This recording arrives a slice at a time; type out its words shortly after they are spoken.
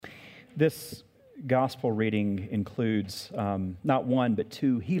This gospel reading includes not one, but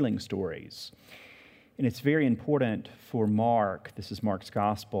two healing stories. And it's very important for Mark, this is Mark's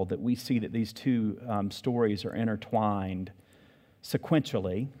gospel, that we see that these two stories are intertwined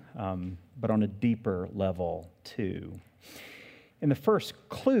sequentially, but on a deeper level too. And the first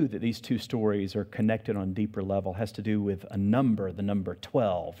clue that these two stories are connected on a deeper level has to do with a number, the number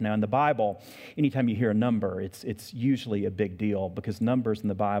 12. Now in the Bible, anytime you hear a number, it's usually a big deal because numbers in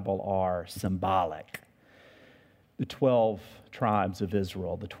the Bible are symbolic. The 12 tribes of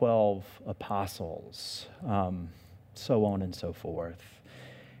Israel, the 12 apostles, so on and so forth.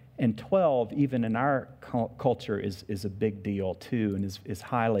 And 12, even in our culture, is a big deal too and is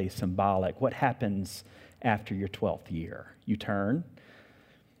highly symbolic. What happens after your 12th year? You turn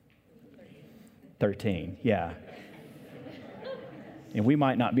 13, yeah. And we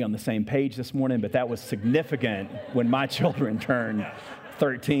might not be on the same page this morning, but that was significant when my children turned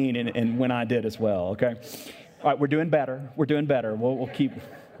 13 and when I did as well, okay? All right, we're doing better. We'll keep,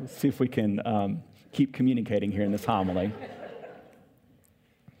 let's see if we can keep communicating here in this homily.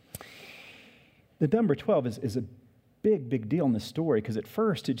 The number 12 is a big deal in this story because at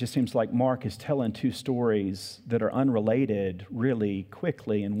first it just seems like Mark is telling two stories that are unrelated really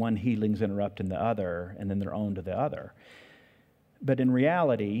quickly, and one healing's interrupting the other, and then they're on to the other. But in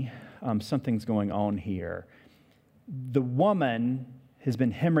reality, something's going on here. The woman has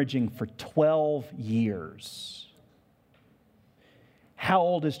been hemorrhaging for 12 years. How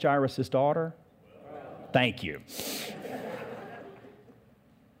old is Jairus' daughter? Thank you.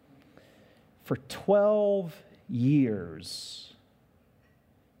 For 12 years,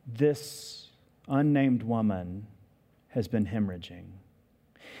 this unnamed woman has been hemorrhaging.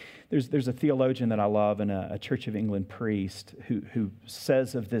 There's a theologian that I love and a Church of England priest who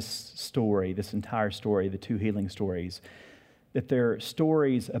says of this story, this entire story, the two healing stories, that they're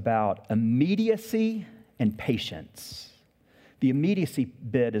stories about immediacy and patience. The immediacy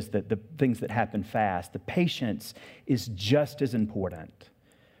bit is the things that happen fast. The patience is just as important.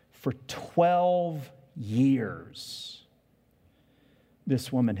 For 12 years,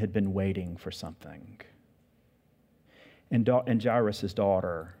 this woman had been waiting for something. And Jairus'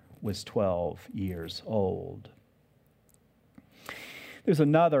 daughter was 12 years old. There's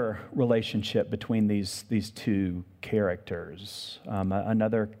another relationship between these two characters,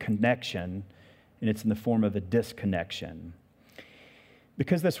 another connection, and it's in the form of a disconnection.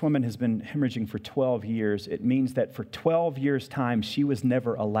 Because this woman has been hemorrhaging for 12 years, it means that for 12 years' time, she was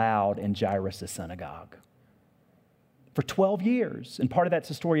never allowed in Jairus' synagogue. For 12 years. And part of that's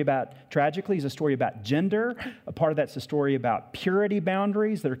a story about, tragically, is a story about gender. A part of that's a story about purity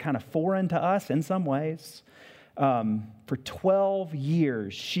boundaries that are kind of foreign to us in some ways. For 12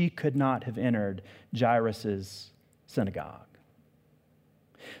 years, she could not have entered Jairus' synagogue.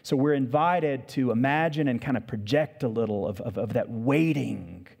 So we're invited to imagine and kind of project a little of that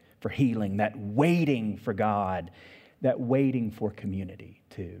waiting for healing, that waiting for God, that waiting for community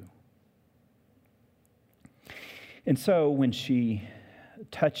too. And so when she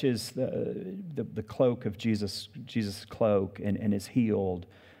touches the cloak of Jesus' cloak and is healed,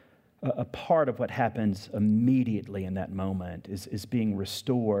 a part of what happens immediately in that moment is being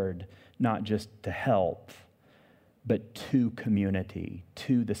restored, not just to health, but to community,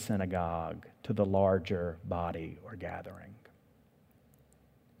 to the synagogue, to the larger body or gathering.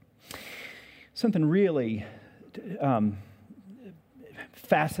 Something really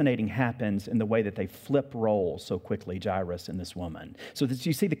fascinating happens in the way that they flip roles so quickly, Jairus and this woman. So that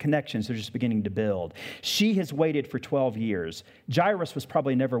you see the connections, they're just beginning to build. She has waited for 12 years. Jairus was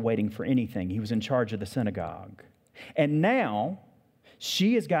probably never waiting for anything. He was in charge of the synagogue. And now,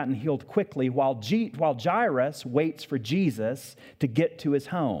 she has gotten healed quickly while Jairus waits for Jesus to get to his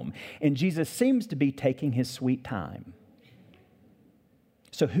home. And Jesus seems to be taking his sweet time.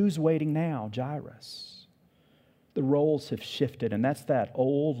 So who's waiting now? Jairus. The roles have shifted, and that's that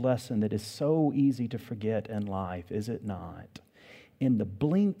old lesson that is so easy to forget in life, is it not? In the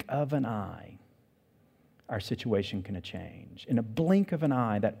blink of an eye, our situation can change. In a blink of an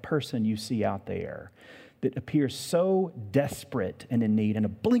eye, that person you see out there that appears so desperate and in need, in a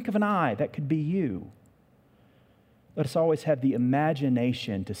blink of an eye, that could be you. Let us always have the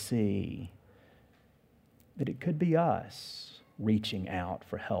imagination to see that it could be us reaching out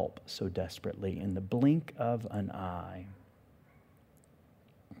for help so desperately in the blink of an eye.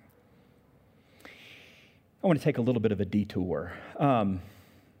 I want to take a little bit of a detour.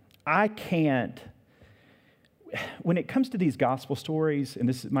 I can't, when it comes to these gospel stories, and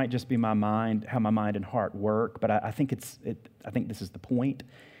this might just be my mind, how my mind and heart work, but I think this is the point.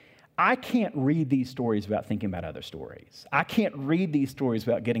 I can't read these stories without thinking about other stories. I can't read these stories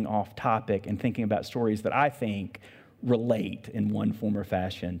without getting off topic and thinking about stories that I think relate in one form or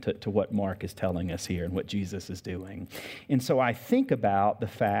fashion to what Mark is telling us here and what Jesus is doing. And so I think about the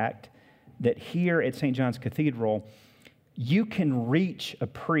fact that here at St. John's Cathedral, you can reach a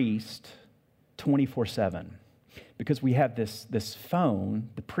priest 24/7 because we have this phone,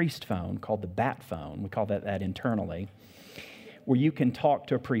 the priest phone, called the bat phone. We call that internally, where you can talk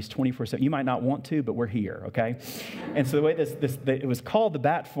to a priest 24/7. You might not want to, but we're here, okay? And so the way it was called the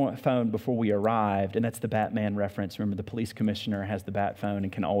bat phone before we arrived, and that's the Batman reference. Remember, the police commissioner has the bat phone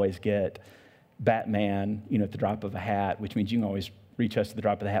and can always get Batman, at the drop of a hat, which means you can always reach us at the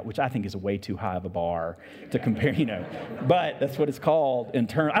drop of the hat, which I think is a way too high of a bar to compare, But that's what it's called in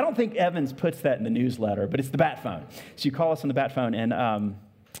turn. I don't think Evans puts that in the newsletter, but it's the bat phone. So you call us on the bat phone, and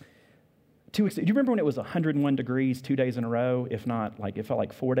 2 weeks. Do you remember when it was 101 degrees 2 days in a row? If not, it felt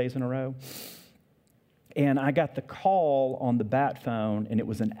like 4 days in a row. And I got the call on the bat phone, and it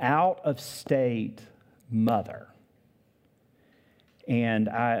was an out-of-state mother. And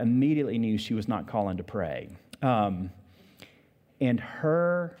I immediately knew she was not calling to pray. And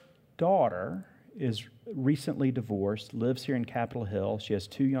her daughter is recently divorced, lives here in Capitol Hill. She has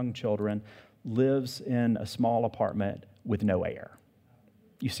 2 young children, lives in a small apartment with no air.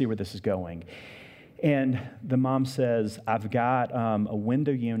 You see where this is going. And the mom says, I've got a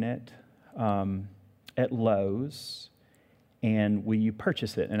window unit at Lowe's, and will you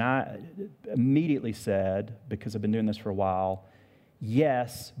purchase it? And I immediately said, because I've been doing this for a while,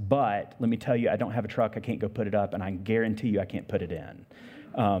 yes, but let me tell you, I don't have a truck. I can't go put it up, and I guarantee you I can't put it in.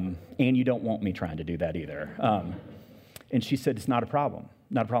 And you don't want me trying to do that either. And she said, it's not a problem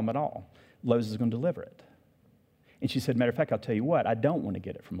at all. Lowe's is going to deliver it. And she said, matter of fact, I'll tell you what, I don't want to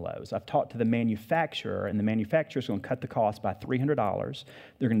get it from Lowe's. I've talked to the manufacturer, and the manufacturer's going to cut the cost by $300.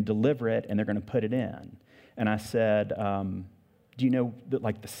 They're going to deliver it, and they're going to put it in. And I said, do you know the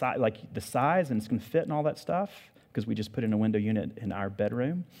size, and it's going to fit and all that stuff? Because we just put in a window unit in our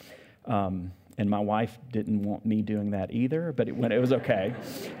bedroom. And my wife didn't want me doing that either, but it was okay.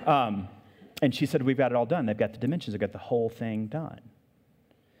 And she said, we've got it all done. They've got the dimensions. They've got the whole thing done.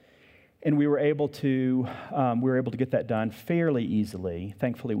 And we were able to get that done fairly easily.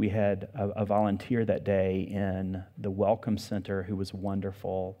 Thankfully, we had a volunteer that day in the Welcome Center who was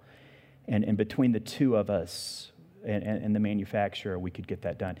wonderful. And between the two of us and the manufacturer, we could get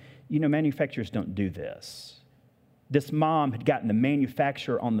that done. Manufacturers don't do this. This mom had gotten the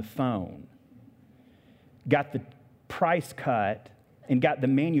manufacturer on the phone, got the price cut, and got the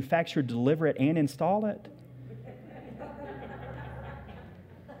manufacturer to deliver it and install it.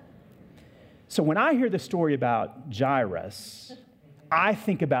 So when I hear the story about Jairus, I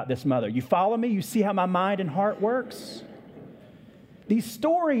think about this mother. You follow me? You see how my mind and heart works? These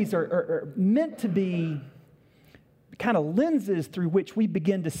stories are meant to be kind of lenses through which we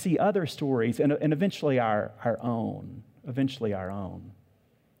begin to see other stories and eventually our own.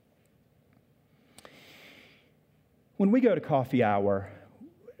 When we go to coffee hour,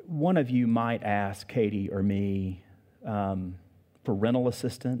 one of you might ask Katie or me for rental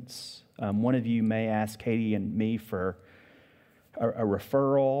assistance. One of you may ask Katie and me for a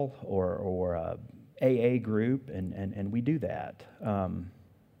referral or a AA group, and we do that.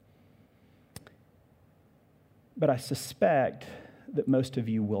 But I suspect that most of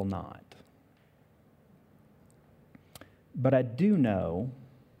you will not. But I do know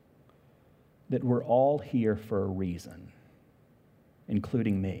that we're all here for a reason,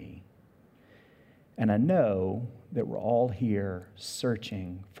 including me. And I know that we're all here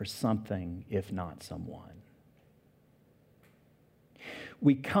searching for something, if not someone.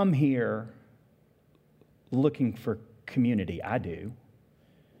 We come here looking for community. I do.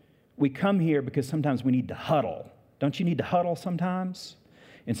 We come here because sometimes we need to huddle. Don't you need to huddle sometimes?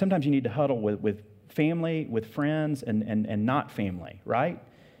 And sometimes you need to huddle with family, with friends, and not family, right?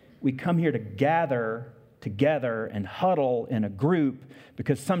 We come here to gather together and huddle in a group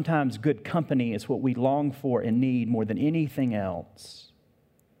because sometimes good company is what we long for and need more than anything else.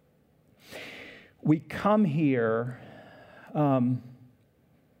 We come here to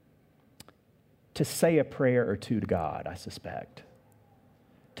say a prayer or two to God, I suspect.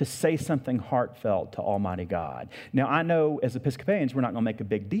 To say something heartfelt to Almighty God. Now, I know as Episcopalians, we're not going to make a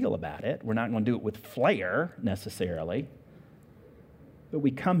big deal about it. We're not going to do it with flair, necessarily. But we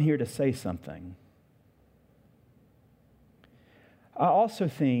come here to say something. I also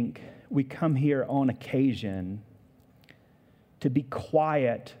think we come here on occasion to be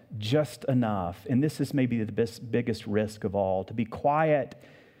quiet just enough, and this is maybe the biggest risk of all, to be quiet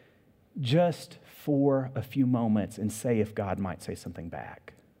just for a few moments and say if God might say something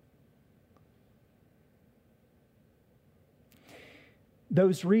back.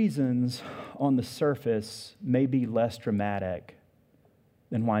 Those reasons on the surface may be less dramatic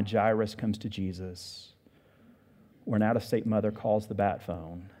than why Jairus comes to Jesus or an out-of-state mother calls the bat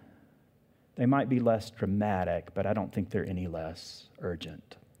phone. They might be less dramatic, but I don't think they're any less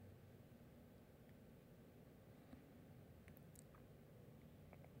urgent.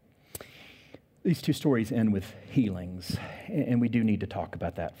 These two stories end with healings, and we do need to talk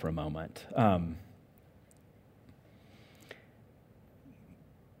about that for a moment.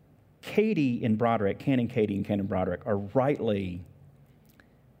 Katie and Broderick, Canon Katie and Canon Broderick, are rightly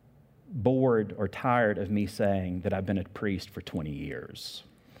bored or tired of me saying that I've been a priest for 20 years.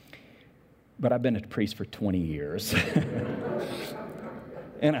 But I've been a priest for 20 years.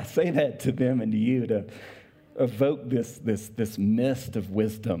 And I say that to them and to you to evoke this mist of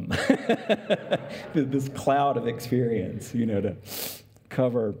wisdom, this cloud of experience, to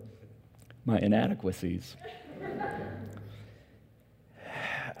cover my inadequacies.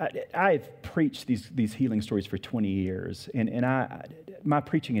 I've preached these healing stories for 20 years, and my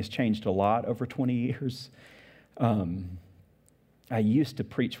preaching has changed a lot over 20 years. I used to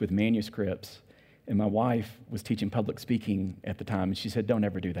preach with manuscripts, and my wife was teaching public speaking at the time, and she said, "Don't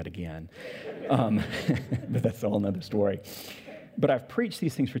ever do that again." But that's a whole nother story. But I've preached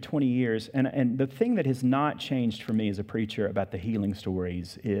these things for 20 years, and the thing that has not changed for me as a preacher about the healing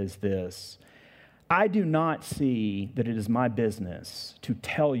stories is this. I do not see that it is my business to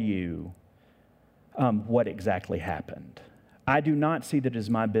tell you what exactly happened. I do not see that it is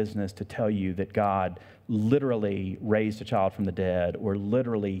my business to tell you that God literally raised a child from the dead or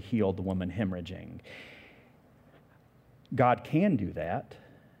literally healed the woman hemorrhaging. God can do that,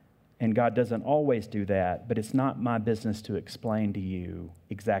 and God doesn't always do that, but it's not my business to explain to you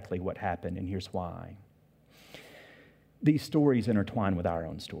exactly what happened, and here's why. These stories intertwine with our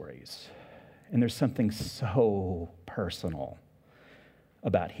own stories. And there's something so personal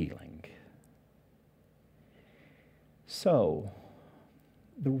about healing. So,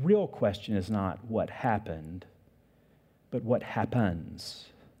 the real question is not what happened, but what happens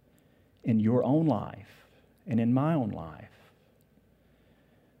in your own life and in my own life.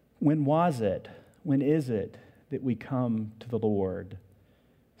 When is it that we come to the Lord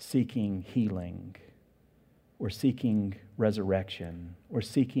seeking healing, or seeking resurrection, or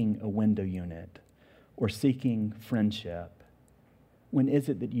seeking a window unit, or seeking friendship? When is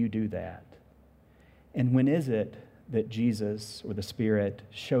it that you do that? And when is it that Jesus or the Spirit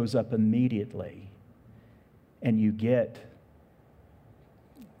shows up immediately and you get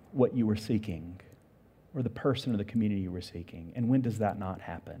what you were seeking, or the person or the community you were seeking? And when does that not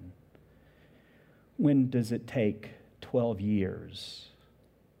happen? When does it take 12 years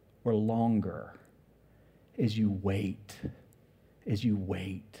or longer as you wait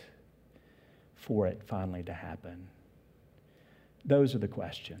for it finally to happen? Those are the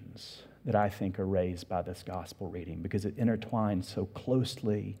questions that I think are raised by this gospel reading, because it intertwines so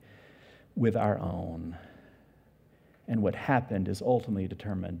closely with our own. And what happened is ultimately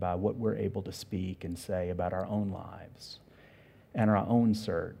determined by what we're able to speak and say about our own lives and our own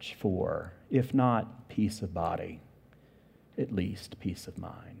search for, if not peace of body, at least peace of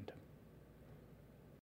mind.